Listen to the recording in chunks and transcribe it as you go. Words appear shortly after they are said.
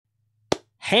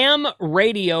Ham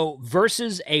radio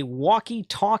versus a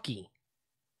walkie-talkie.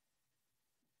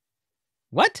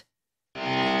 What?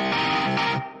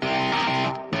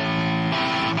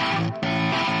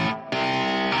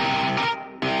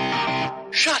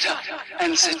 Shut up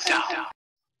and sit down.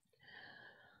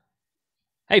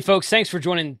 Hey folks, thanks for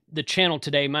joining the channel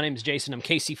today. My name is Jason. I'm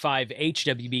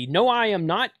KC5HWB. No, I am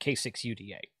not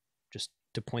K6UDA. Just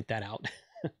to point that out.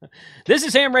 This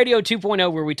is Ham Radio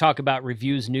 2.0, where we talk about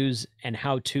reviews, news, and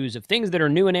how-tos of things that are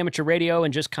new in amateur radio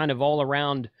and just kind of all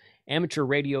around amateur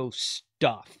radio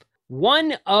stuff.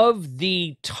 One of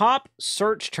the top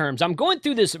search terms, I'm going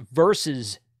through this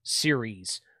Versus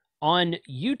series on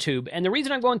YouTube, and the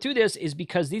reason I'm going through this is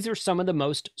because these are some of the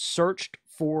most searched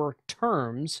for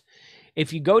terms.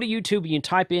 If you go to YouTube and you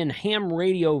type in ham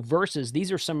radio versus,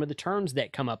 these are some of the terms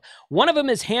that come up. One of them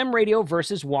is ham radio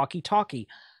versus walkie-talkie.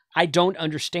 I don't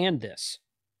understand this.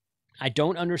 I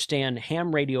don't understand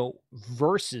ham radio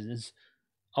versus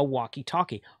a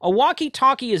walkie-talkie. A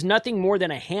walkie-talkie is nothing more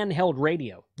than a handheld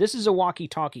radio. This is a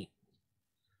walkie-talkie.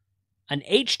 An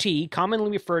HT,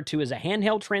 commonly referred to as a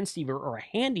handheld transceiver or a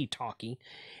handy-talkie,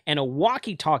 and a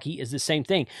walkie-talkie is the same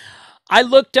thing. I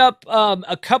looked up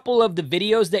a couple of the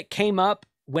videos that came up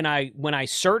when I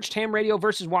searched ham radio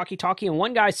versus walkie-talkie, and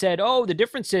one guy said, "Oh, the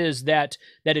difference is that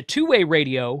a two-way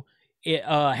radio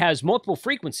has multiple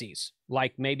frequencies,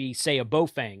 like maybe say a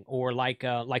Bofang or like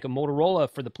a Motorola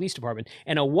for the police department,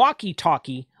 and a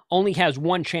walkie-talkie only has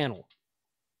one channel."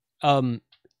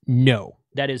 No,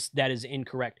 that is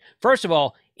incorrect. First of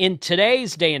all, in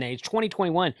today's day and age,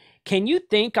 2021, can you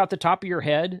think off the top of your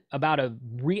head about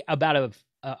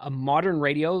a modern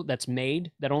radio that's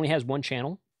made that only has one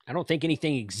channel? I don't think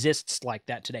anything exists like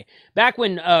that today. Back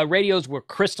when radios were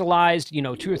crystallized,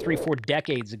 2 or 3, 4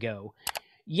 decades ago,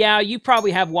 yeah, you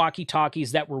probably have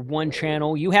walkie-talkies that were one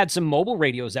channel. You had some mobile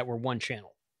radios that were one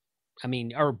channel.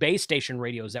 Or base station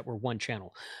radios that were one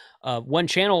channel. One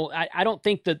channel, I don't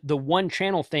think that the one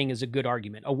channel thing is a good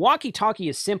argument. A walkie-talkie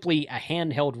is simply a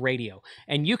handheld radio.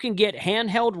 And you can get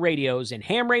handheld radios in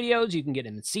ham radios. You can get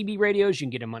them in CB radios. You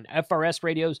can get them on FRS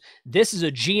radios. This is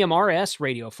a GMRS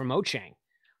radio from Ochang,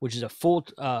 which is a full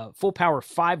power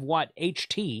 5-watt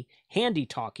HT handy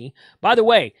talkie. By the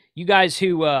way, you guys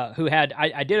who had,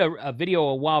 I did a video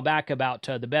a while back about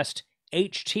the best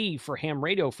HT for ham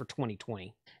radio for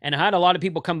 2020. And I had a lot of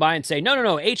people come by and say, no,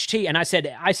 HT. And I said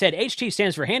HT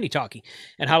stands for handy talkie.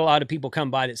 And I had a lot of people come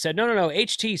by that said, no,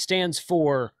 HT stands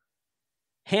for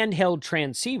handheld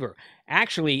transceiver.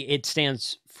 Actually, it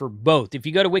stands for both. If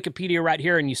you go to Wikipedia right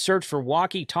here and you search for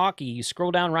walkie-talkie, you scroll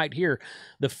down right here,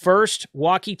 the first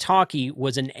walkie-talkie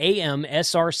was an AM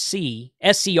SCR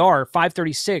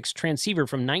 536 transceiver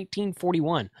from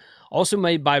 1941, also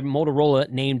made by Motorola,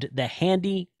 named the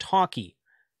Handy Talkie.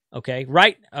 Okay,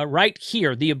 right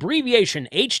here, the abbreviation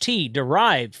HT,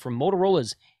 derived from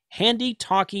Motorola's Handy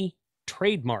Talkie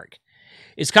trademark,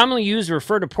 is commonly used to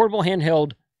refer to portable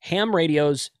handheld ham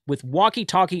radios, with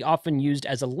walkie-talkie often used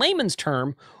as a layman's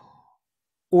term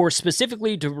or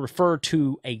specifically to refer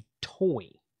to a toy.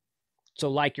 So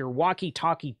like your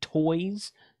walkie-talkie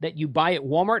toys that you buy at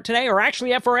Walmart today are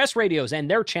actually FRS radios, and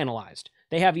they're channelized.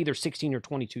 They have either 16 or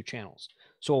 22 channels.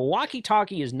 So a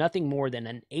walkie-talkie is nothing more than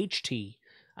an HT,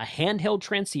 a handheld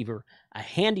transceiver, a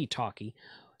handy talkie.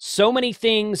 So many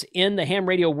things in the ham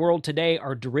radio world today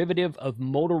are derivative of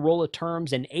Motorola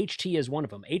terms, and HT is one of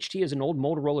them. HT is an old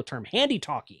Motorola term. Handy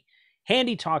talkie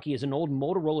is an old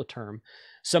Motorola term.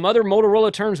 Some other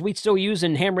Motorola terms we still use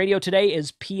in ham radio today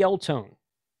is PL tone,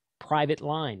 private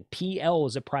line. PL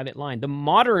is a private line. The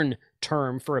modern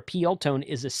term for a PL tone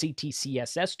is a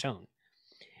CTCSS tone.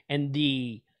 And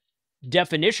the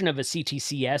definition of a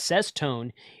CTCSS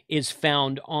tone is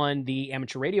found on the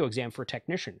amateur radio exam for a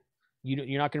technician.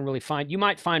 You're not going to really find, you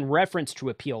might find reference to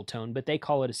a PL tone, but they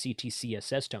call it a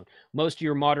CTCSS tone. Most of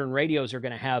your modern radios are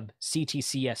going to have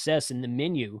CTCSS in the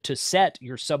menu to set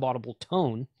your subaudible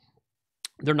tone.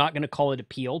 They're not going to call it a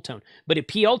PL tone. But a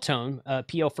PL tone,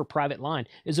 PL for private line,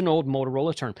 is an old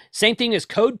Motorola term. Same thing as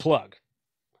code plug.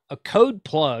 A code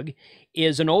plug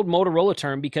is an old Motorola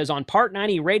term because on Part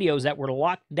 90 radios that were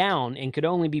locked down and could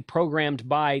only be programmed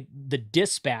by the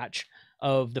dispatch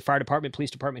of the fire department,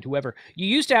 police department, whoever, you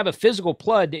used to have a physical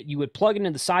plug that you would plug into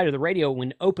the side of the radio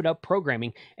and open up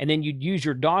programming, and then you'd use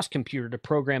your DOS computer to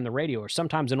program the radio, or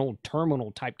sometimes an old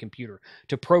terminal type computer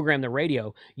to program the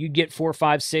radio. You'd get 4,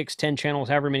 5, 6, 10 channels,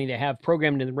 however many they have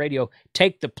programmed in the radio,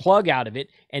 take the plug out of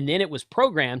it, and then it was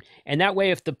programmed. And that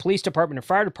way, if the police department or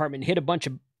fire department hit a bunch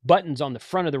of buttons on the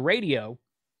front of the radio,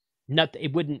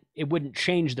 it wouldn't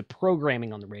change the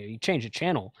programming on the radio. You change the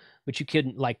channel, but you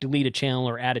couldn't like delete a channel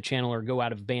or add a channel or go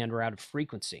out of band or out of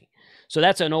frequency. So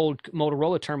that's an old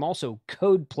Motorola term, also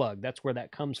code plug. That's where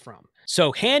that comes from.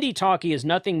 So handy talkie is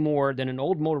nothing more than an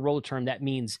old Motorola term that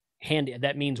means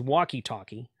walkie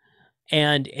talkie.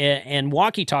 And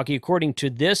walkie talkie, according to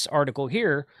this article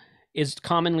here, is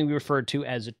commonly referred to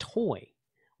as a toy.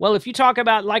 Well, if you talk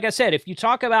about, like I said, if you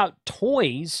talk about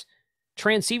toys,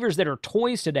 transceivers that are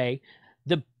toys today,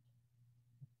 the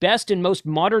best and most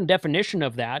modern definition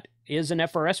of that is an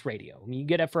FRS radio. I mean, you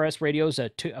get FRS radios, a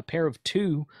pair of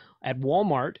 2 at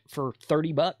Walmart for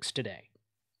 $30 today.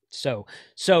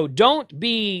 So don't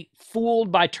be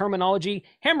fooled by terminology.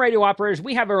 Ham radio operators,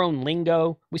 we have our own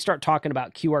lingo. We start talking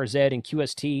about QRZ and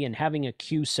QST and having a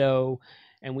QSO,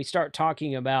 and we start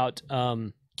talking about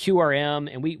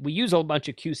QRM, and we use a bunch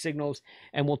of Q signals,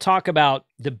 and we'll talk about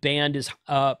the band is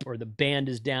up or the band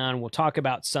is down. We'll talk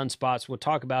about sunspots. We'll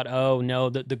talk about, oh no,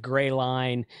 the gray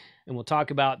line, and we'll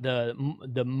talk about the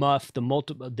MUF,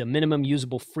 the minimum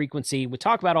usable frequency. We'll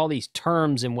talk about all these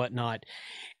terms and whatnot,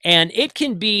 and it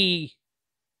can be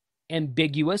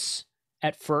ambiguous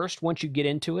at first once you get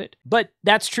into it, but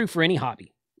that's true for any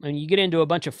hobby. I mean, you get into a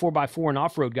bunch of 4x4 and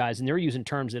off-road guys, and they're using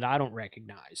terms that I don't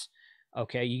recognize.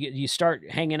 Okay, you start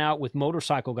hanging out with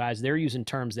motorcycle guys, they're using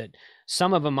terms that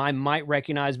some of them I might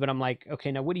recognize, but I'm like,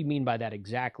 okay, now what do you mean by that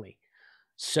exactly?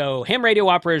 So ham radio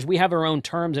operators, we have our own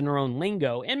terms and our own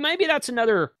lingo, and maybe that's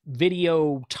another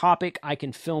video topic I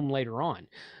can film later on.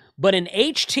 But an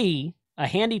HT, a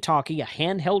handy talkie, a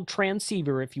handheld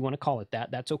transceiver, if you want to call it that,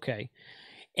 that's okay.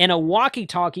 And a walkie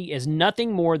talkie is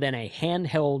nothing more than a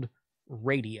handheld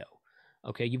radio.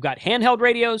 Okay, you've got handheld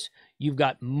radios, you've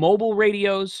got mobile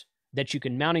radios that you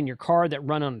can mount in your car that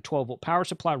run on a 12-volt power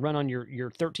supply, run on your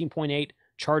 13.8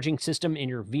 charging system in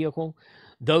your vehicle.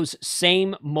 Those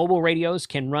same mobile radios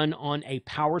can run on a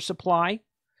power supply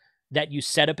that you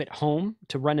set up at home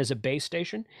to run as a base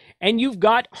station. And you've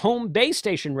got home base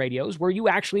station radios where you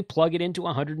actually plug it into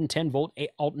a 110-volt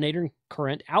alternating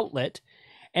current outlet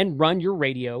and run your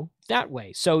radio that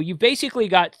way. So you've basically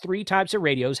got 3 types of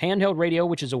radios: handheld radio,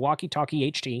 which is a Walkie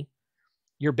Talkie HT,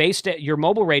 your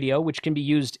mobile radio, which can be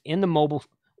used in the mobile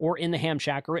or in the ham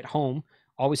shack or at home,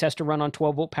 always has to run on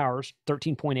 12-volt powers,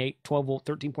 12-volt,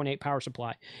 13.8 power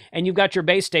supply. And you've got your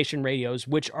base station radios,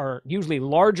 which are usually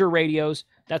larger radios.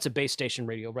 That's a base station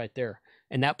radio right there.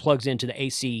 And that plugs into the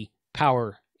AC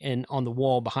power and on the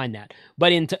wall behind that.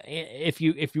 But if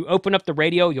you open up the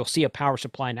radio, you'll see a power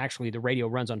supply, and actually the radio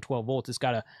runs on 12 volts. It's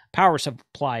got a power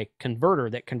supply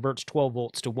converter that converts 12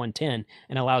 volts to 110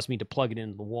 and allows me to plug it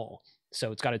into the wall.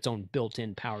 So it's got its own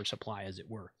built-in power supply, as it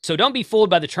were. So don't be fooled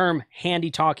by the term handy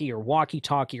talkie or walkie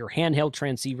talkie or handheld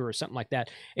transceiver or something like that.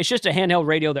 It's just a handheld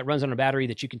radio that runs on a battery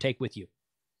that you can take with you.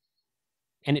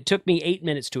 And it took me 8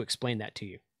 minutes to explain that to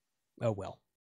you. Oh well.